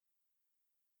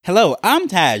Hello, I'm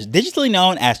Taj, digitally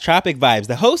known as Tropic Vibes,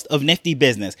 the host of Nifty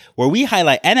Business, where we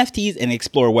highlight NFTs and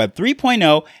explore Web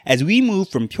 3.0 as we move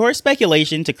from pure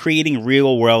speculation to creating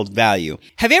real-world value.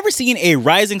 Have you ever seen a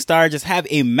rising star just have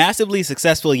a massively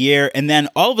successful year and then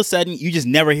all of a sudden you just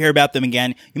never hear about them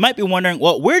again? You might be wondering,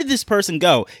 well, where did this person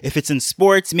go? If it's in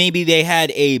sports, maybe they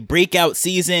had a breakout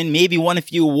season, maybe won a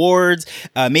few awards,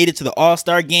 made it to the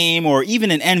All-Star game, or even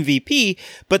an MVP,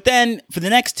 but then for the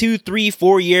next 2, 3,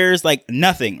 4 years, like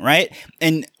nothing. Right?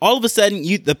 And all of a sudden,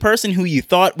 the person who you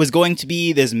thought was going to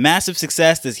be this massive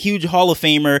success, this huge Hall of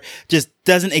Famer, just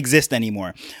doesn't exist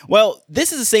anymore. Well,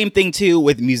 this is the same thing too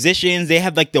with musicians. They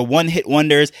have like the one-hit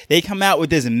wonders. They come out with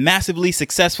this massively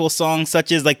successful song,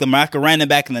 such as like the Macarena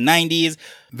back in the 90s,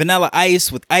 Vanilla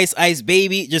Ice with Ice Ice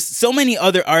Baby, just so many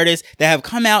other artists that have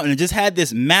come out and just had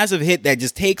this massive hit that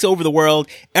just takes over the world.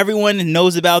 Everyone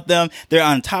knows about them. They're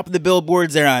on top of the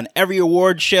billboards. They're on every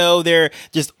award show. They're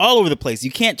just all over the place.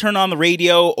 You can't turn on the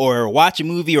radio or watch a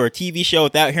movie or a TV show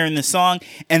without hearing this song.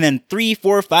 And then 3,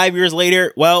 4, 5 years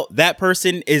later, well, that person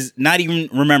is not even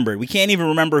remembered. We can't even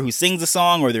remember who sings the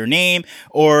song or their name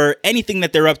or anything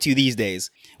that they're up to these days.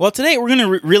 Well, today we're going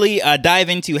to really dive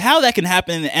into how that can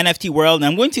happen in the NFT world, and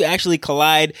I'm going to actually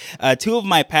collide two of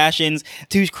my passions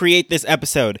to create this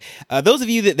episode. Those of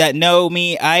you that know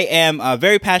me, I am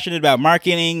very passionate about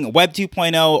marketing, Web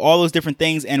 2.0, all those different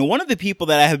things, and one of the people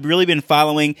that I have really been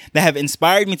following that have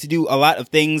inspired me to do a lot of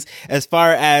things as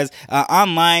far as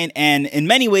online and in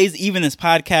many ways even this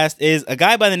podcast is a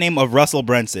guy by the name of Russell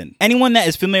Brunson. Anyone that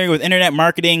is familiar with internet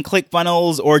marketing,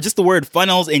 ClickFunnels, or just the word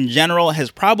funnels in general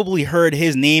has probably heard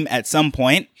his name at some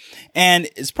point, and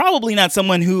it's probably not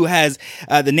someone who has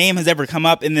the name has ever come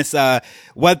up in this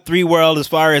Web3 world as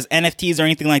far as NFTs or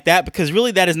anything like that, because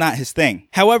really that is not his thing.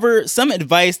 However, some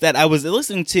advice that I was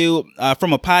listening to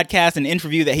from a podcast, an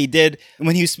interview that he did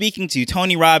when he was speaking to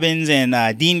Tony Robbins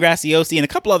and Dean Graziosi and a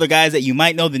couple other guys that you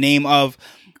might know the name of,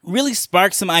 really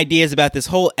sparked some ideas about this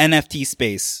whole NFT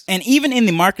space. And even in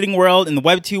the marketing world, in the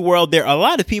Web 2 world, there are a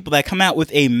lot of people that come out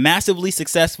with a massively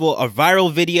successful, a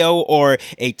viral video or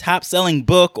a top-selling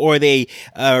book, or they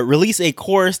release a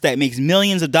course that makes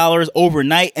millions of dollars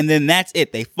overnight, and then that's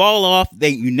it. They fall off.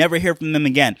 You never hear from them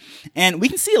again. And we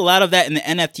can see a lot of that in the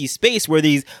NFT space, where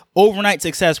these overnight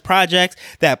success projects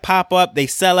that pop up, they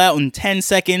sell out in 10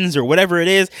 seconds or whatever it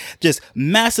is, just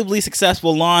massively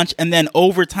successful launch, and then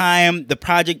over time, the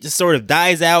project just sort of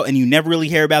dies out and you never really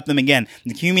hear about them again.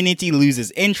 The community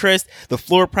loses interest, the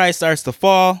floor price starts to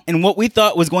fall, and what we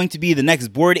thought was going to be the next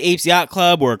Bored Apes Yacht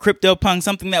Club or a CryptoPunk,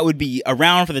 something that would be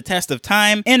around for the test of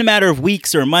time, in a matter of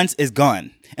weeks or months is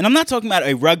gone. And I'm not talking about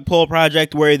a rug pull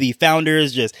project where the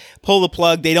founders just pull the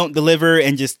plug, they don't deliver,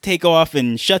 and just take off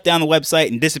and shut down the website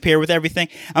and disappear with everything.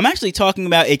 I'm actually talking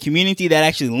about a community that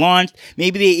actually launched.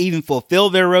 Maybe they even fulfill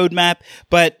their roadmap,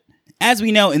 but as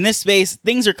we know, in this space,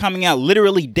 things are coming out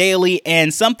literally daily,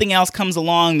 and something else comes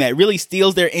along that really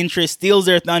steals their interest, steals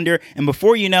their thunder, and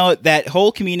before you know it, that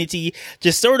whole community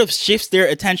just sort of shifts their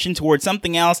attention towards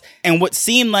something else, and what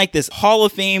seemed like this Hall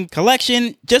of Fame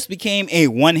collection just became a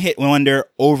one-hit wonder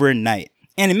overnight.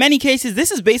 And in many cases, this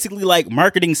is basically like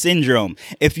marketing syndrome.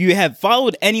 If you have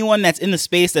followed anyone that's in the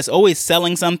space that's always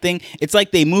selling something, it's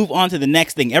like they move on to the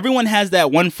next thing. Everyone has that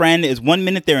one friend. Is 1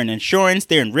 minute they're in insurance,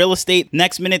 they're in real estate.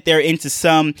 Next minute they're into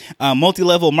some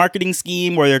multi-level marketing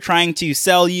scheme where they're trying to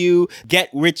sell you get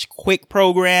rich quick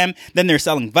program. Then they're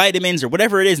selling vitamins or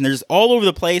whatever it is, and they're just all over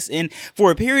the place. And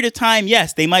for a period of time,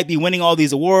 yes, they might be winning all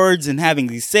these awards and having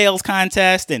these sales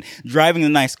contests and driving a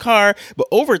nice car, but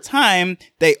over time,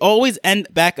 they always end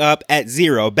back up at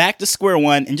zero, back to square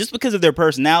one. And just because of their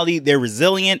personality, they're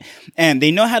resilient and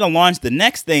they know how to launch the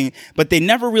next thing, but they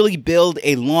never really build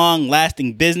a long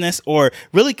lasting business or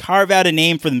really carve out a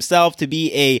name for themselves to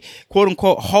be a quote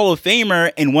unquote Hall of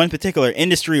Famer in one particular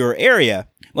industry or area.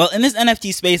 Well, in this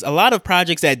NFT space, a lot of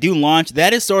projects that do launch,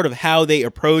 that is sort of how they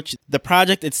approach the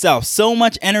project itself. So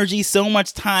much energy, so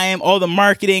much time, all the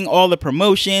marketing, all the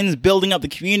promotions, building up the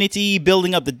community,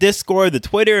 building up the Discord, the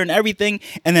Twitter and everything,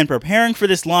 and then preparing for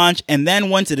this launch. And then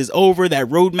once it is over, that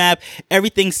roadmap,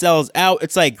 everything sells out.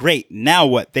 It's like, great, now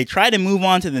what? They try to move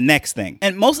on to the next thing.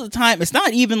 And most of the time, it's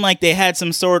not even like they had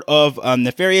some sort of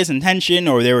nefarious intention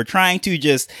or they were trying to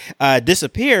just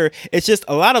disappear. It's just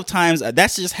a lot of times,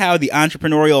 that's just how the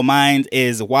entrepreneurial mind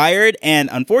is wired. And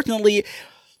unfortunately,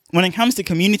 when it comes to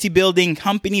community building,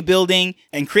 company building,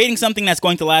 and creating something that's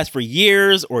going to last for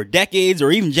years or decades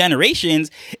or even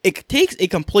generations, it takes a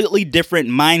completely different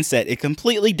mindset, a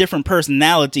completely different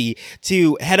personality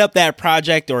to head up that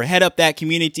project or head up that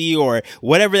community or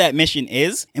whatever that mission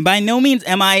is. And by no means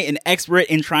am I an expert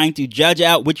in trying to judge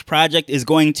out which project is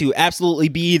going to absolutely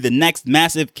be the next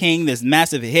massive king, this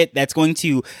massive hit that's going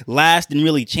to last and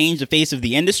really change the face of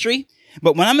the industry.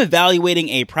 But when I'm evaluating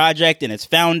a project and its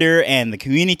founder and the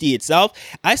community itself,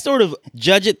 I sort of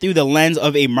judge it through the lens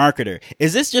of a marketer.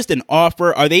 Is this just an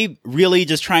offer? Are they really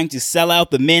just trying to sell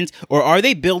out the mint? Or are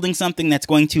they building something that's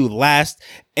going to last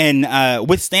and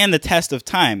withstand the test of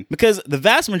time? Because the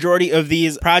vast majority of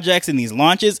these projects and these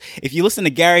launches, if you listen to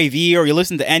Gary Vee or you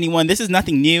listen to anyone, this is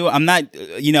nothing new. I'm not,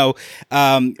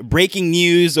 breaking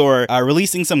news or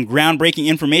releasing some groundbreaking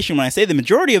information when I say the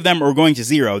majority of them are going to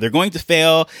zero. They're going to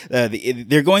fail.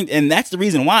 And that's the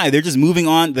reason why they're just moving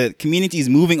on. The community is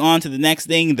moving on to the next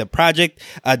thing. The project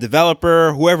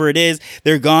developer, whoever it is,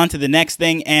 they're gone to the next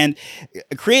thing. And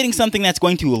creating something that's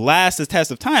going to last the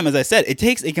test of time, as I said, it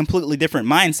takes a completely different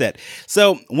mindset.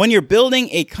 So when you're building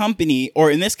a company,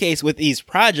 or in this case with these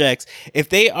projects, if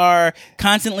they are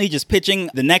constantly just pitching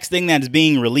the next thing that is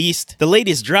being released, the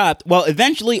latest dropped, well,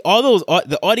 eventually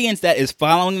the audience that is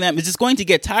following them is just going to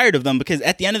get tired of them, because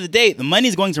at the end of the day, the money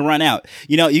is going to run out.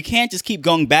 You can't just keep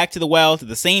going back to the well, to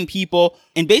the same people,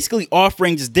 and basically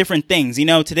offering just different things.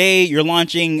 Today you're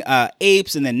launching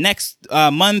apes, and then next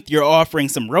month you're offering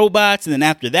some robots, and then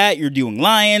after that you're doing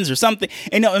lions or something.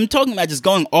 And I'm talking about just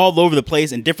going all over the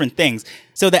place and different things.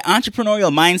 So the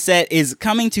entrepreneurial mindset is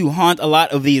coming to haunt a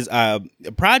lot of these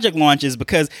project launches,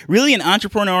 because really an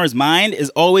entrepreneur's mind is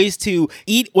always to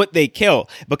eat what they kill.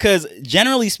 Because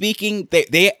generally speaking,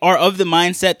 they are of the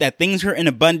mindset that things are in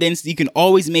abundance. You can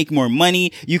always make more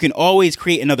money. You can always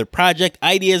create another project.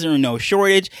 Ideas are in no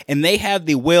shortage, and they have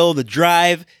the will, the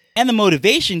drive, and the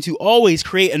motivation to always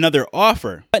create another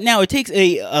offer. But now it takes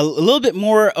a little bit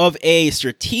more of a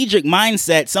strategic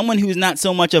mindset, someone who's not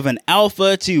so much of an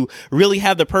alpha, to really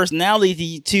have the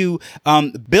personality to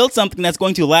build something that's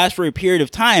going to last for a period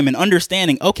of time, and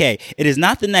understanding, okay, it is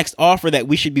not the next offer that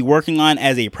we should be working on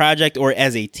as a project or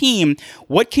as a team.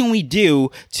 What can we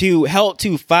do to help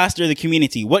to foster the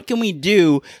community? What can we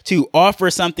do to offer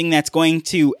something that's going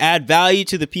to add value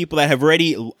to the people that have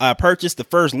already purchased the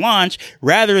first launch,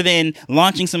 rather than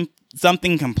launching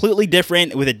something completely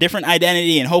different with a different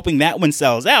identity and hoping that one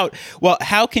sells out? Well,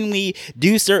 how can we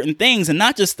do certain things, and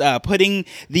not just putting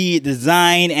the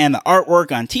design and the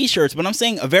artwork on t-shirts, but I'm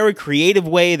saying a very creative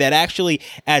way that actually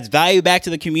adds value back to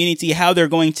the community, how they're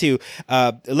going to,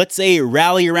 let's say,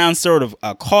 rally around sort of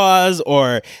a cause,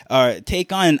 or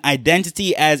take on an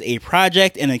identity as a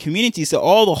project and a community, so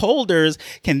all the holders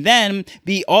can then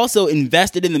be also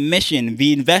invested in the mission,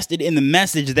 be invested in the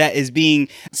message that is being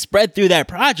spread through that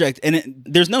project. And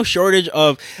there's no shortage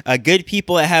of good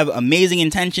people that have amazing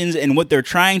intentions in what they're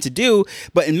trying to do.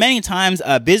 But in many times,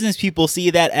 business people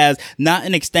see that as not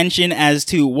an extension as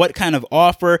to what kind of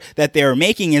offer that they're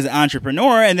making as an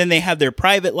entrepreneur. And then they have their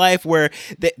private life where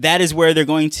that is where they're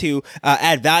going to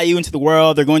add value into the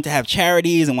world. They're going to have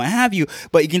charities and what have you.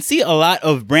 But you can see a lot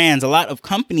of brands, a lot of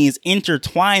companies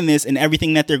intertwine this in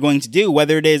everything that they're going to do,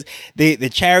 whether it is the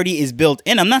charity is built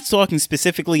in. I'm not talking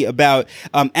specifically about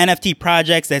NFT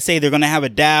projects that say they're going to have a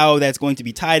DAO that's going to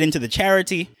be tied into the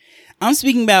charity. I'm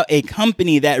speaking about a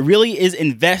company that really is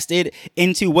invested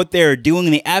into what they're doing,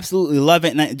 and they absolutely love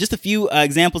it. And just a few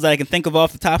examples that I can think of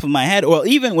off the top of my head, or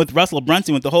even with Russell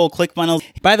Brunson with the whole ClickFunnels.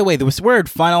 By the way, this word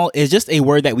funnel is just a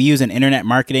word that we use in internet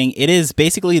marketing. It is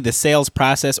basically the sales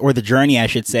process, or the journey, I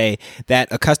should say, that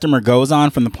a customer goes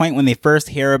on from the point when they first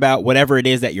hear about whatever it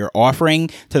is that you're offering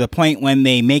to the point when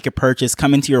they make a purchase,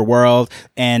 come into your world,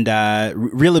 and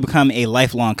really become a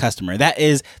lifelong customer. That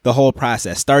is the whole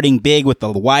process, starting big with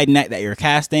the wide net that you're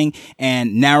casting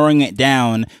and narrowing it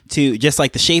down to just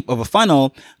like the shape of a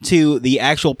funnel to the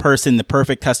actual person, the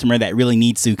perfect customer that really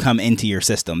needs to come into your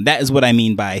system. That is what I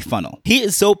mean by funnel. He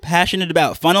is so passionate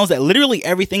about funnels that literally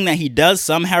everything that he does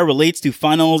somehow relates to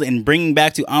funnels, and bringing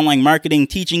back to online marketing,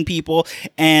 teaching people,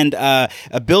 and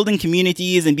building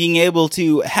communities, and being able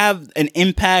to have an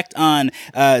impact on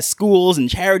schools and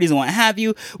charities and what have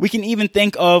you. We can even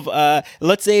think of,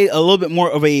 let's say, a little bit more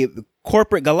of a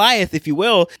corporate Goliath, if you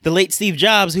will, the late Steve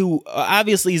Jobs, who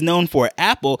obviously is known for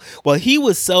Apple. Well, he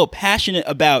was so passionate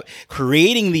about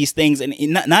creating these things, and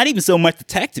not even so much the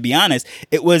tech, to be honest.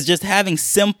 It was just having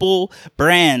simple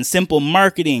brands, simple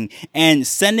marketing, and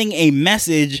sending a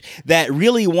message that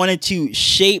really wanted to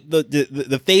shape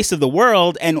the face of the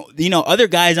world. And, other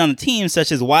guys on the team,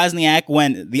 such as Wozniak,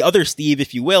 when the other Steve,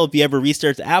 if you will, if you ever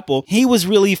researched Apple, he was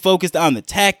really focused on the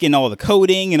tech and all the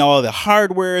coding and all the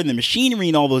hardware and the machinery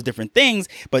and all those different things.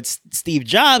 But Steve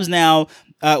Jobs now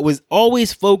was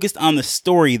always focused on the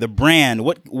story, the brand.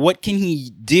 What can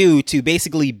he do to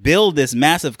basically build this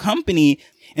massive company,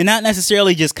 and not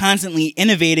necessarily just constantly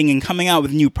innovating and coming out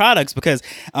with new products? Because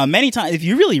many times, if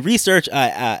you really research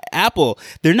Apple,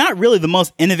 they're not really the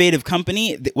most innovative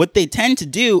company. What they tend to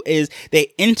do is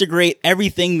they integrate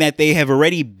everything that they have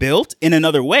already built in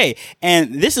another way.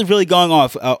 And this is really going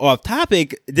off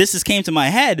topic. This just came to my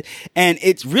head, and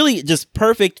it's really just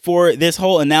perfect for this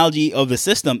whole analogy of the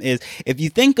system. Is if you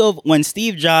think of when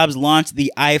Steve Jobs launched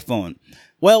the iPhone.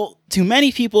 Well, to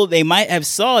many people, they might have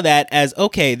saw that as,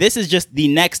 okay, this is just the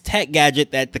next tech gadget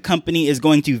that the company is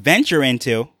going to venture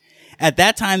into. At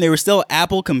that time, they were still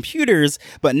Apple computers,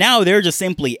 but now they're just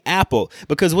simply Apple.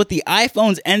 Because what the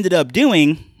iPhone ended up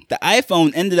doing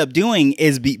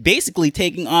is basically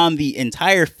taking on the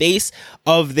entire face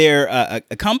of their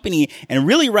company. And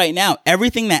really right now,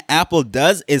 everything that Apple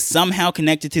does is somehow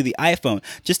connected to the iPhone.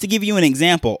 Just to give you an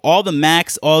example, all the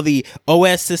Macs, all the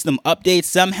OS system updates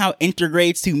somehow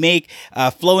integrates to make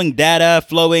flowing data,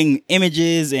 flowing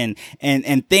images and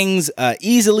things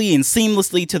easily and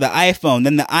seamlessly to the iPhone.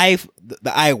 Then the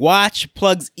iWatch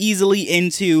plugs easily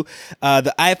into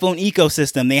the iPhone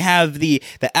ecosystem. They have the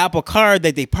Apple Card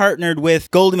that they partnered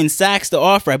with Goldman Sachs to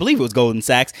offer. I believe it was Goldman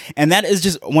Sachs. And that is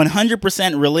just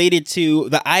 100% related to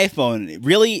the iPhone.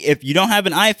 Really, if you don't have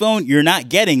an iPhone, you're not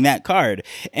getting that card.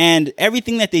 And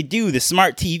everything that they do, the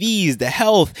smart TVs, the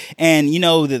health, and,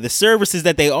 the services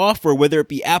that they offer, whether it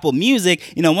be Apple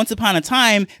Music, once upon a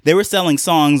time, they were selling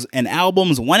songs and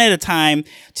albums one at a time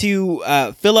to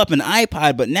fill up an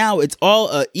iPod. But now it's all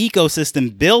an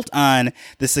ecosystem built on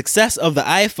the success of the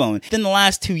iPhone. Within the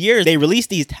last 2 years, they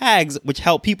released these tags which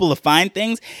help people to find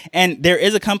things. And there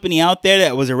is a company out there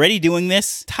that was already doing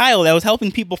this tile that was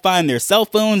helping people find their cell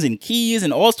phones and keys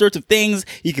and all sorts of things.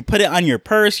 You could put it on your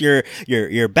purse, your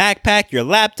backpack, your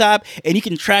laptop, and you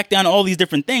can track down all these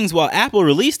different things. Well, Apple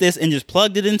released this and just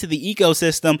plugged it into the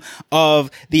ecosystem of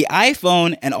the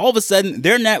iPhone. And all of a sudden,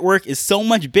 their network is so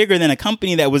much bigger than a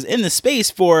company that was in the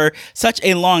space for such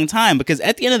a long time. Because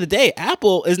at the end of the day,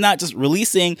 Apple is not just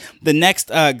releasing the next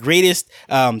greatest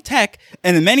tech.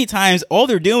 And then many times, all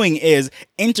they're doing is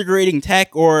integrating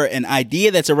tech or an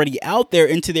idea that's already out there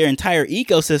into their entire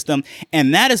ecosystem.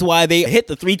 And that is why they hit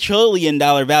the $3 trillion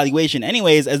valuation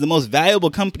anyways as the most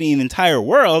valuable company in the entire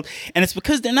world. And it's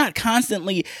because they're not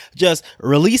constantly just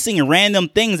releasing random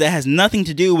things that has nothing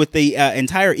to do with the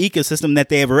entire ecosystem that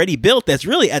they have already built. That's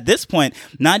really, at this point,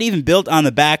 not even built on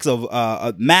the backs of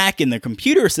a Mac and their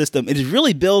computer system. It is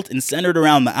really built and centered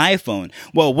around the iPhone.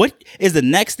 Well, what is the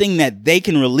next thing that they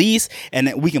can release and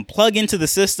that we can plug into the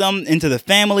system, into the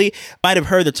family? Might have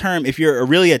heard the term, if you're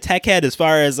really a tech head, as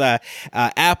far as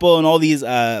Apple and all these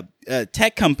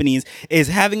tech companies, is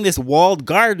having this walled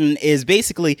garden. Is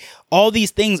basically all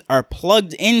these things are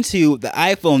plugged into the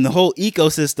iPhone, the whole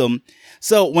ecosystem.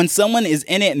 So when someone is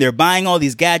in it and they're buying all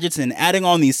these gadgets and adding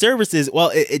on these services, well,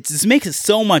 it just makes it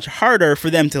so much harder for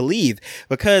them to leave.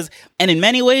 And in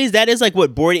many ways, that is like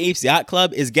what Bored Apes Yacht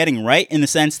Club is getting right, in the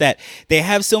sense that they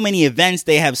have so many events,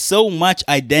 they have so much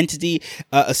identity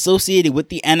associated with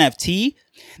the NFT,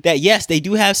 that yes, they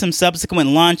do have some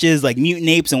subsequent launches like Mutant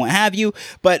Apes and what have you,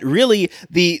 but really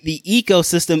the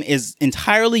ecosystem is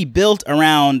entirely built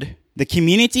around the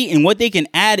community and what they can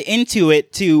add into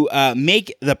it to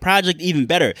make the project even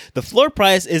better. The floor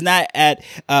price is not at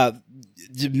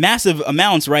massive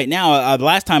amounts right now. The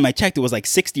last time I checked, it was like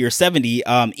 60 or 70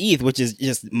 ETH, which is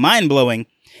just mind-blowing.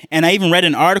 And I even read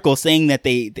an article saying that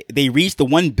they reached the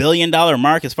 $1 billion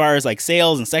mark as far as like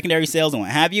sales and secondary sales and what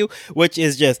have you, which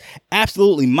is just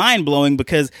absolutely mind blowing,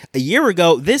 because a year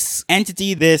ago, this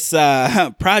entity, this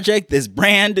project, this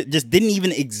brand just didn't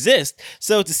even exist.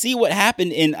 So to see what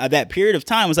happened in that period of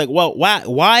time was like, well,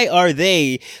 why are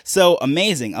they so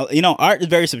amazing? Art is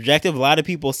very subjective. A lot of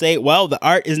people say, well, the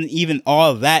art isn't even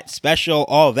all that special,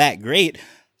 all that great.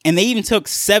 And they even took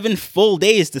 7 full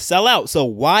days to sell out. So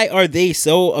why are they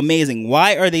so amazing?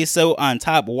 Why are they so on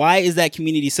top? Why is that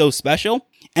community so special?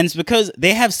 And it's because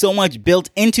they have so much built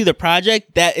into the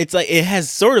project that it's like it has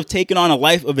sort of taken on a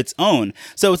life of its own.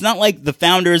 So it's not like the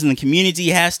founders and the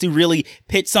community has to really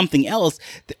pitch something else.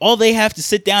 All they have to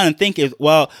sit down and think is,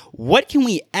 well, what can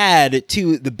we add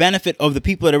to the benefit of the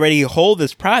people that already hold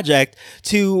this project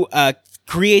to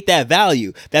create that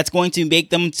value that's going to make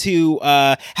them to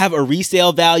have a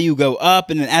resale value go up.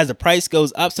 And then as the price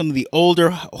goes up, some of the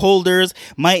older holders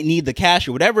might need the cash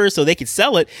or whatever so they could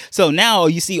sell it. So now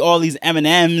you see all these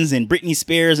M&Ms and Britney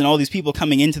Spears and all these people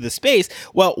coming into the space.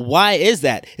 Well, why is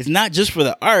that? It's not just for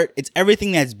the art. It's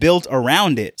everything that's built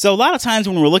around it. So a lot of times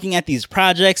when we're looking at these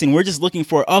projects and we're just looking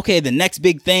for, okay, the next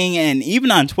big thing. And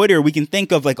even on Twitter, we can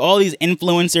think of like all these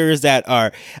influencers that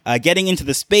are getting into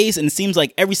the space. And it seems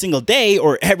like every single day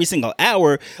or every single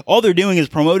hour, all they're doing is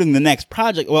promoting the next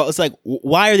project. Well, it's like,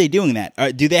 why are they doing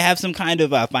that? Do they have some kind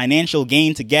of financial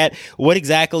gain to get? What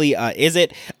exactly is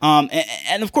it?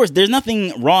 And of course, there's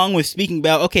nothing wrong with speaking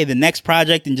about, okay, the next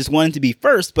project and just wanting to be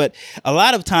first. But a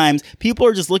lot of times people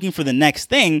are just looking for the next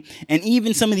thing. And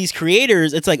even some of these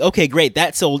creators, it's like, okay, great,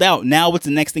 that sold out. Now what's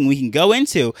the next thing we can go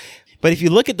into? But if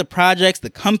you look at the projects, the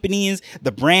companies,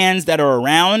 the brands that are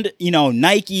around,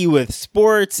 Nike with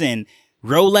sports and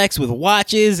Rolex with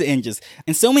watches and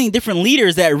so many different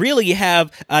leaders that really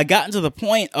have gotten to the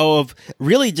point of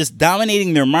really just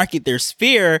dominating their market, their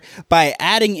sphere by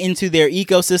adding into their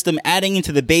ecosystem, adding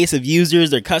into the base of users,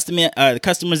 their customers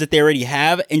that they already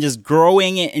have, and just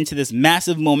growing it into this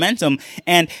massive momentum.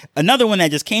 And another one that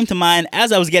just came to mind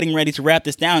as I was getting ready to wrap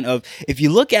this down of, if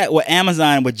you look at what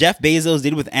Jeff Bezos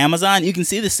did with Amazon, you can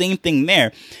see the same thing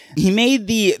there. He made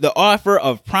the offer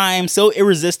of Prime so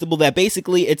irresistible that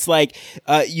basically it's like,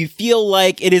 you feel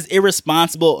like it is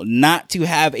irresponsible not to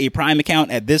have a Prime account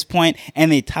at this point,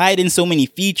 and they tied in so many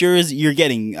features. You're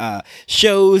getting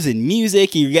shows and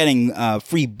music, you're getting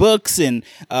free books and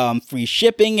free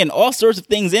shipping and all sorts of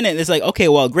things in it. It's like, okay,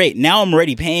 well, great. Now I'm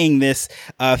already paying this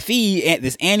fee,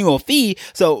 this annual fee.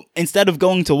 So instead of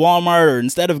going to Walmart or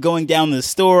instead of going down to the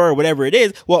store or whatever it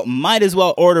is, well, might as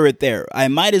well order it there. I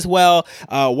might as well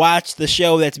watch the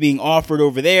show that's being offered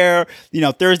over there.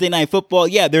 Thursday Night Football.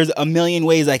 Yeah, there's a million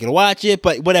ways I can watch it,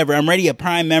 but whatever. I'm already a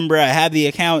Prime member. I have the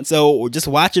account, so just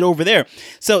watch it over there.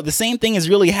 So the same thing is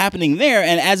really happening there.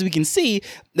 And as we can see,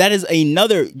 that is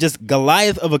another just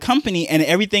Goliath of a company, and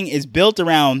everything is built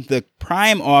around the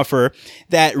Prime offer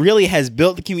that really has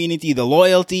built the community, the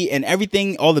loyalty, and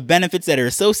everything, all the benefits that are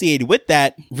associated with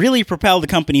that really propel the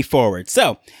company forward.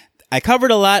 So I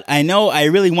covered a lot. I know I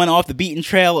really went off the beaten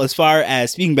trail as far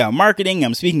as speaking about marketing.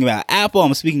 I'm speaking about Apple.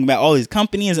 I'm speaking about all these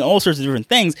companies and all sorts of different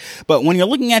things. But when you're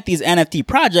looking at these NFT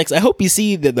projects, I hope you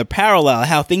see the parallel,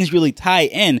 how things really tie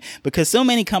in, because so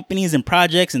many companies and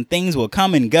projects and things will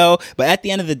come and go. But at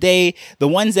the end of the day, the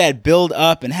ones that build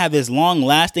up and have this long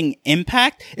lasting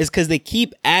impact is because they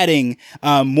keep adding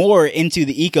more into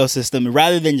the ecosystem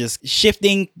rather than just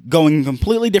shifting, going in a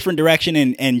completely different direction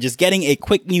and just getting a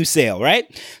quick new sale, right?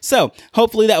 So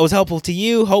hopefully that was helpful to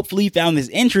you. Hopefully you found this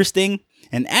interesting.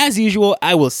 And as usual,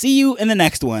 I will see you in the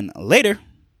next one. Later.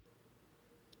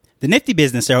 The Nifty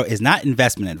Business Arrow is not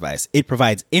investment advice. It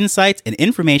provides insights and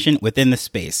information within the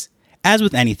space. As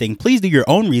with anything, please do your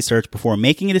own research before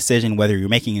making a decision whether you're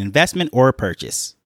making an investment or a purchase.